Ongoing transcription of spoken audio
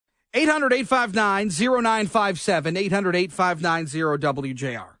800-859-0957,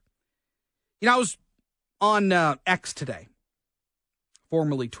 800-859-0WJR. You know, I was on X today,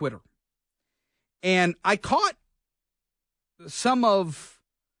 formerly Twitter, and I caught some of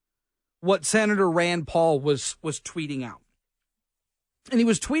what Senator Rand Paul was tweeting out. And he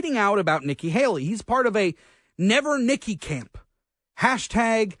was tweeting out about Nikki Haley. He's part of a Never Nikki camp.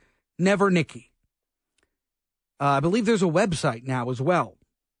 Hashtag Never Nikki. I believe there's a website now as well.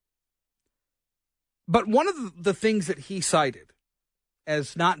 But one of the things that he cited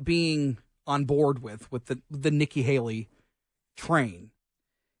as not being on board with the Nikki Haley train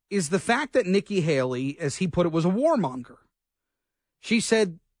is the fact that Nikki Haley, as he put it, was a warmonger. She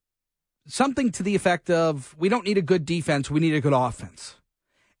said something to the effect of, we don't need a good defense, we need a good offense.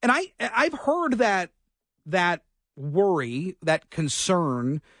 And I've heard that worry, that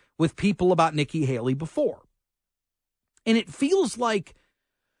concern with people about Nikki Haley before. And it feels like,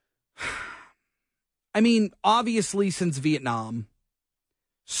 I mean, obviously since Vietnam,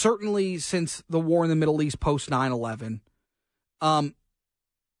 certainly since the war in the Middle East post 9/11, the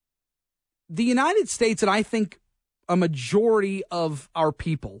United States, and I think a majority of our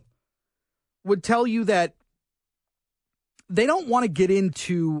people, would tell you that they don't want to get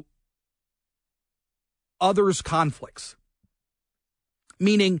into others' conflicts.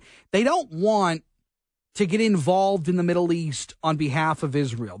 Meaning they don't want to get involved in the Middle East on behalf of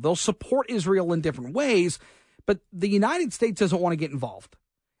Israel. They'll support Israel in different ways, but the United States doesn't want to get involved.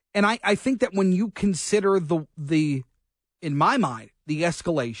 And I think that when you consider the in my mind, the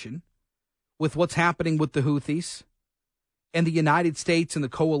escalation with what's happening with the Houthis and the United States and the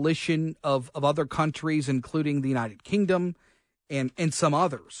coalition of other countries, including the United Kingdom and some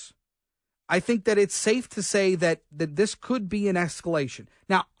others, I think that it's safe to say that this could be an escalation.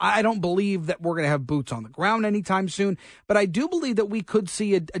 Now, I don't believe that we're going to have boots on the ground anytime soon, but I do believe that we could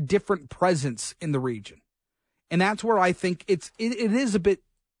see a different presence in the region. And that's where I think it is a bit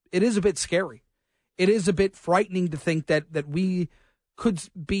scary. It is a bit frightening to think that we could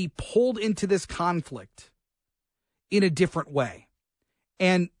be pulled into this conflict in a different way.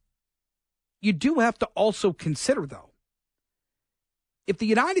 And you do have to also consider, though, if the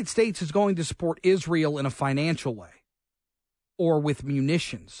United States is going to support Israel in a financial way or with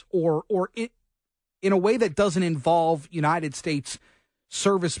munitions or in a way that doesn't involve United States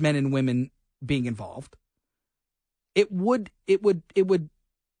servicemen and women being involved, it would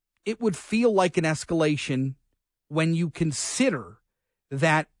feel like an escalation when you consider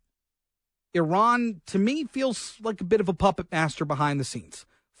that Iran, to me, feels like a bit of a puppet master behind the scenes,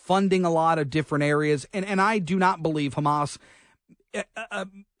 funding a lot of different areas. And I do not believe Hamas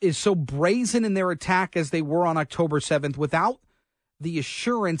is so brazen in their attack as they were on October 7th without the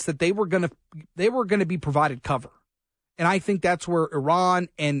assurance that they were going to be provided cover. And I think that's where Iran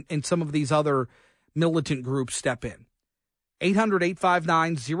and some of these other militant groups step in.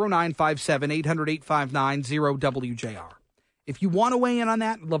 800-859-0957, 800-859-0WJR. If you want to weigh in on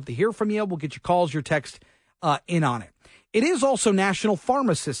that, I'd love to hear from you. We'll get your calls, your text in on it. It is also National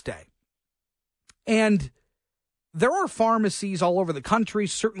Pharmacist Day. And there are pharmacies all over the country,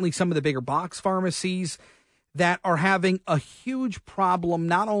 certainly some of the bigger box pharmacies, that are having a huge problem,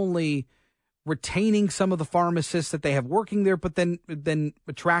 not only retaining some of the pharmacists that they have working there, but then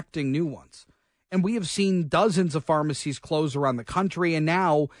attracting new ones. And we have seen dozens of pharmacies close around the country, and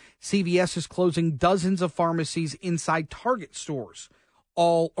now CVS is closing dozens of pharmacies inside Target stores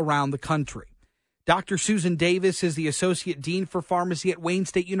all around the country. Dr. Susan Davis is the Associate Dean for Pharmacy at Wayne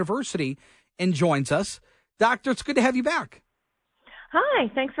State University and joins us. Doctor, it's good to have you back.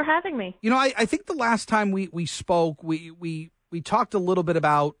 Hi, thanks for having me. You know, I think the last time we spoke, we talked a little bit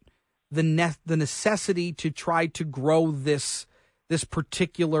about the necessity to try to grow this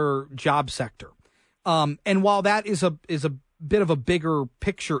particular job sector. And while that is a bit of a bigger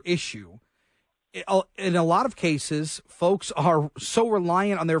picture issue, in a lot of cases, folks are so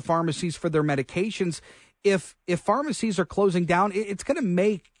reliant on their pharmacies for their medications. If pharmacies are closing down, it's going to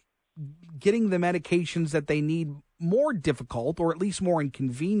make getting the medications that they need more difficult, or at least more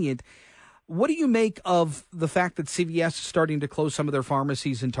inconvenient. What do you make of the fact that CVS is starting to close some of their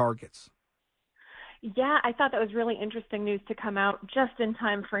pharmacies and Targets? Yeah, I thought that was really interesting news to come out just in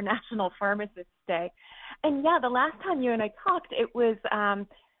time for National Pharmacist Day. And yeah, the last time you and I talked, it was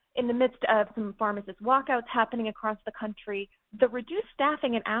in the midst of some pharmacist walkouts happening across the country. The reduced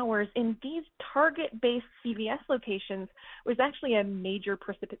staffing and hours in these Target-based CVS locations was actually a major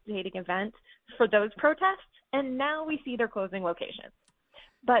precipitating event for those protests, and now we see they're closing locations.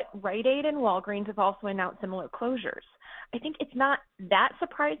 But Rite Aid and Walgreens have also announced similar closures. I think it's not that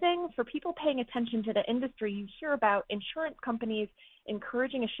surprising. For people paying attention to the industry, you hear about insurance companies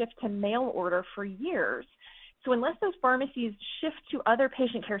encouraging a shift to mail order for years. So unless those pharmacies shift to other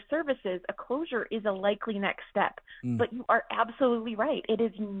patient care services, a closure is a likely next step. But you are absolutely right. It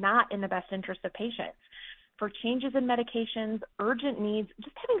is not in the best interest of patients. For changes in medications, urgent needs,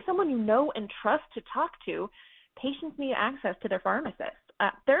 just having someone you know and trust to talk to, patients need access to their pharmacist.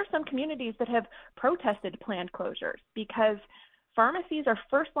 There are some communities that have protested planned closures because pharmacies are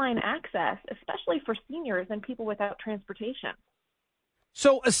first-line access, especially for seniors and people without transportation.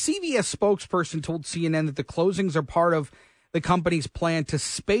 So a CVS spokesperson told CNN that the closings are part of the company's plan to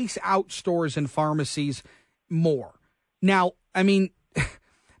space out stores and pharmacies more. Now, I mean,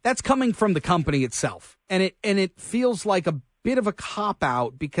 that's coming from the company itself, and it feels like a bit of a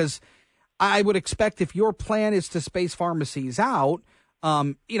cop-out because I would expect if your plan is to space pharmacies out,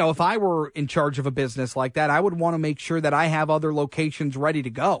 if I were in charge of a business like that, I would want to make sure that I have other locations ready to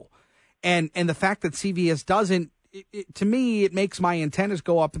go. And the fact that CVS doesn't, to me, it makes my antennas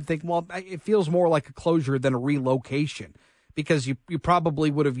go up and think, well, it feels more like a closure than a relocation because you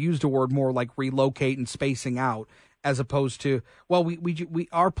probably would have used a word more like relocate and spacing out as opposed to, well, we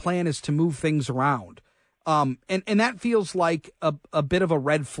our plan is to move things around. And that feels like a bit of a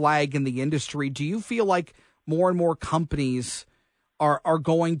red flag in the industry. Do you feel like more and more companies are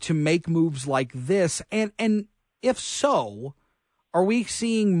going to make moves like this? And if so, are we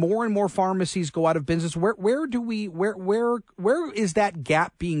seeing more and more pharmacies go out of business? Where is that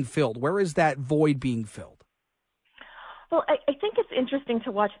gap being filled? Where is that void being filled? Well, I think it's interesting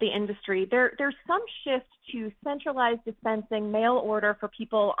to watch the industry. There's some shift to centralized dispensing, mail order for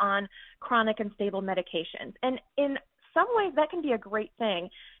people on chronic and stable medications. And in some ways, that can be a great thing,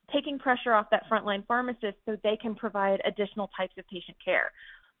 taking pressure off that frontline pharmacist so they can provide additional types of patient care.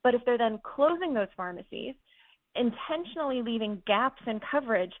 But if they're then closing those pharmacies, intentionally leaving gaps in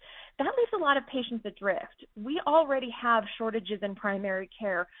coverage, that leaves a lot of patients adrift. We already have shortages in primary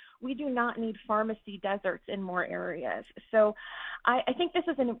care. We do not need pharmacy deserts in more areas. So I think this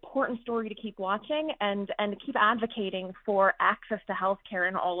is an important story to keep watching and keep advocating for access to health care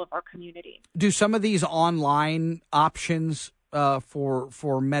in all of our communities. Do some of these online options for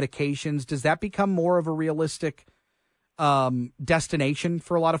medications, does that become more of a realistic destination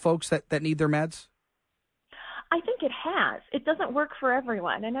for a lot of folks that need their meds? I think it has. It doesn't work for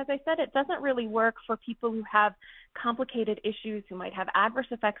everyone. And as I said, it doesn't really work for people who have complicated issues, who might have adverse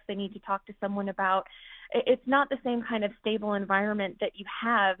effects they need to talk to someone about. It's not the same kind of stable environment that you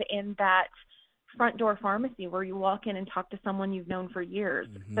have in that front door pharmacy where you walk in and talk to someone you've known for years.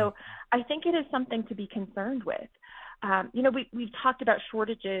 Mm-hmm. So I think it is something to be concerned with. We've talked about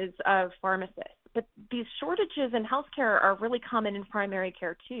shortages of pharmacists, but these shortages in healthcare are really common in primary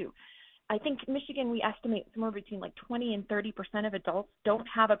care too. I think Michigan, we estimate somewhere between 20 and 30% of adults don't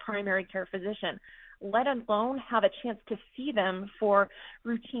have a primary care physician, let alone have a chance to see them for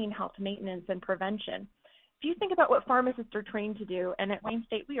routine health maintenance and prevention. If you think about what pharmacists are trained to do, and at Wayne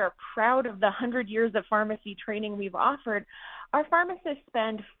State, we are proud of the 100 years of pharmacy training we've offered, our pharmacists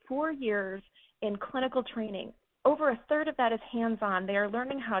spend 4 years in clinical training. Over a third of that is hands-on. They are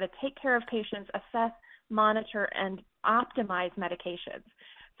learning how to take care of patients, assess, monitor, and optimize medications.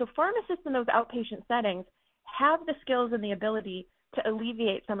 So pharmacists in those outpatient settings have the skills and the ability to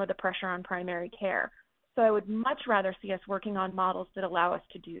alleviate some of the pressure on primary care. So I would much rather see us working on models that allow us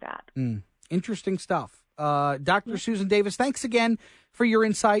to do that. Interesting stuff. Dr. Susan Davis, thanks again for your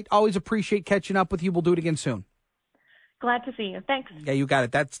insight. Always appreciate catching up with you. We'll do it again soon. Glad to see you. Thanks. Yeah, you got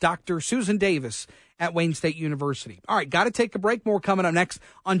it. That's Dr. Susan Davis at Wayne State University. All right, got to take a break. More coming up next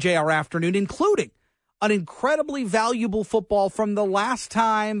on JR Afternoon, including an incredibly valuable football from the last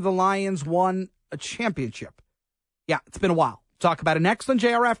time the Lions won a championship. Yeah, it's been a while. Talk about it next on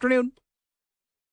JR Afternoon.